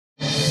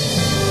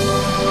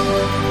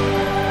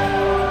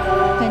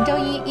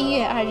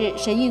日，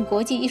神韵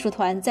国际艺术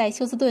团在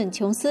休斯顿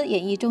琼斯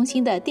演艺中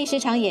心的第10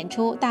场演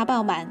出大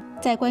爆满，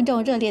在观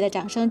众热烈的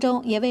掌声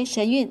中，也为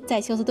神韵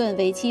在休斯顿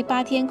为期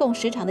8天共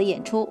10场的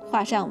演出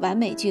画上完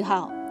美句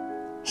号。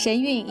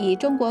神韵以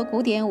中国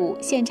古典舞、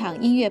现场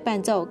音乐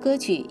伴奏、歌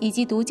曲以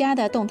及独家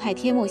的动态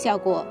贴幕效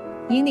果，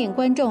引领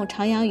观众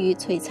徜徉于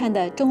璀璨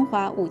的中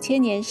华5000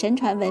年神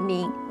传文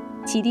明，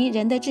启迪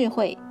人的智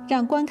慧，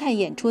让观看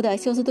演出的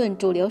休斯顿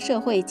主流社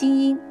会精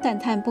英赞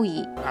叹不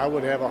已。I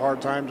would have a hard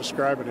time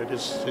describing it.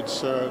 It's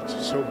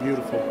so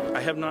beautiful.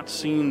 I have not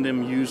seen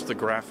them use the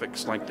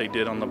graphics like they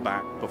did on the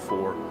back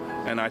before,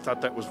 and I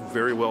thought that was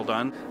very well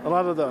done. A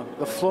lot of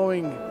the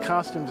flowing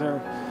costumes there,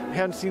 I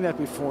hadn't seen that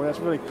before. That's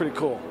really pretty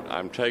cool.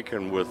 I'm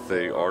taken with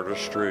the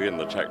artistry and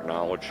the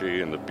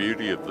technology and the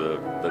beauty of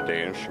the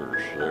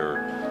dancers.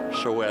 They're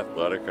so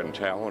athletic and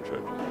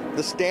talented.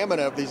 The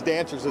stamina of these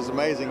dancers is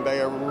amazing. They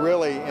are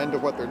really into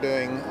what they're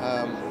doing.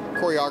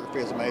 Choreography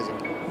is amazing.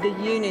 The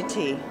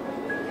unity,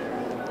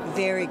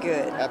 very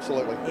good.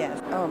 Absolutely.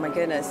 Yes. Oh my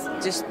goodness,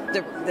 just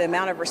the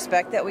amount of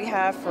respect that we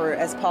have for,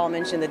 as Paul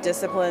mentioned, the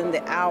discipline,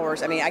 the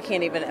hours. I mean, I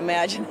can't even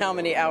imagine how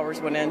many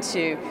hours went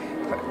into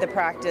the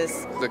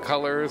practice. The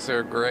colors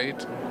are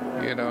great.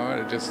 You know,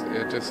 it just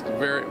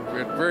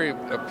very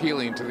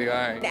appealing to the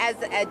eye. As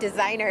a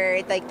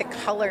designer, like the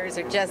colors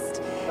are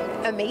just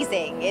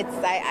amazing.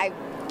 I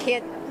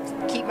can't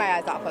keep my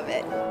eyes off of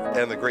it.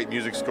 And the great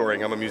music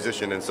scoring. I'm a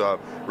musician, and so I'm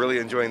really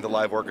enjoying the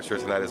live orchestra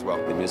tonight as well.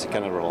 The music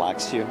kind of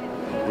relaxes you.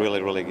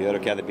 Really, really good.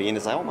 Okay, at the beginning,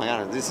 it's like, oh my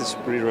God, this is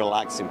pretty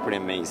relaxing, pretty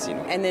amazing.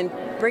 And then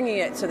bringing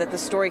it so that the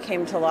story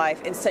came to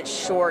life in such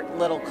short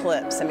little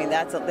clips. I mean,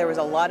 there was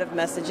a lot of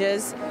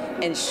messages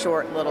in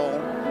short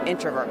little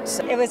introverts.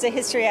 It was a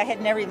history I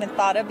had never even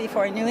thought of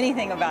before I knew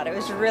anything about it. It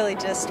was really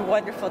just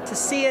wonderful to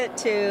see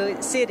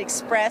it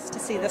expressed, to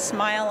see the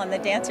smile on the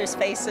dancers'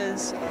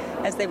 faces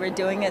as they were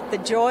doing it, the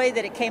joy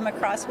that it came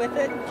across with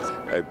it.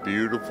 A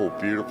beautiful,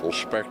 beautiful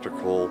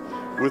spectacle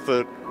with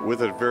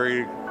a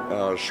very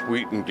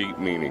sweet and deep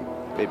meaning.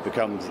 It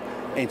becomes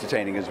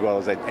entertaining as well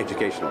as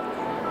educational.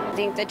 I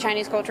think the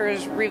Chinese culture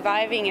is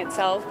reviving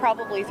itself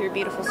probably through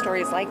beautiful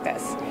stories like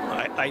this.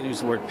 I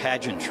use the word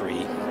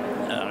pageantry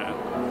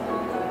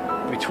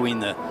between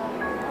the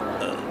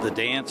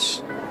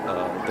dance,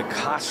 the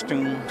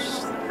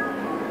costumes,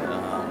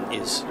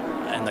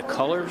 and the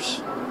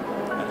colors.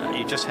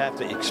 You just have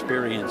to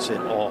experience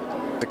it all.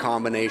 The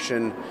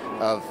combination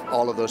of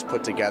all of those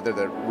put together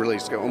that really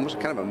is almost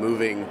kind of a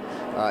moving,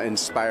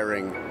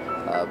 inspiring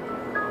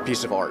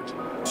piece of art.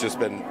 It's just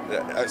been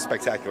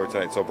spectacular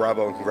tonight, so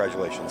bravo and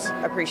congratulations.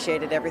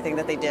 Appreciated everything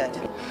that they did.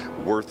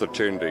 Worth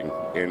attending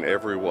in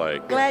every way.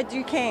 Glad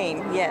you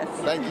came, yes.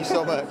 Thank you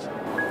so much.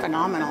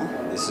 Phenomenal.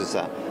 This is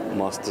a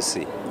must to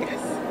see. Yes.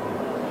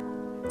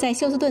 在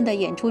休斯顿的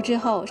演出之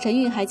后，神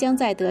韵还将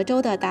在德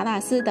州的达拉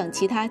斯等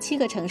其他7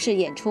个城市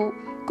演出，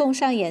共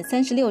上演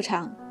36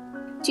场。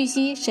据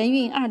悉，神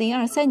韵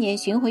2023年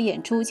巡回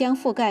演出将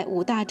覆盖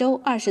5大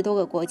洲20多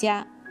个国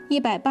家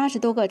，180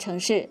多个城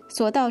市，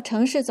所到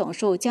城市总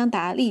数将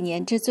达历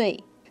年之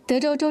最。德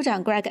州州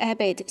长 Greg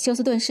Abbott、休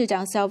斯顿市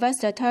长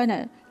Sylvester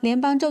Turner、联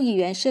邦众议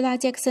员施拉·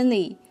杰克森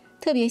里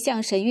特别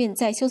向神韵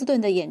在休斯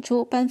顿的演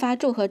出颁发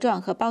祝贺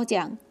状和褒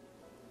奖。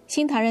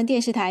新唐人电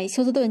视台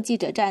休斯顿记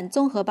者站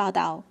综合报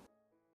道。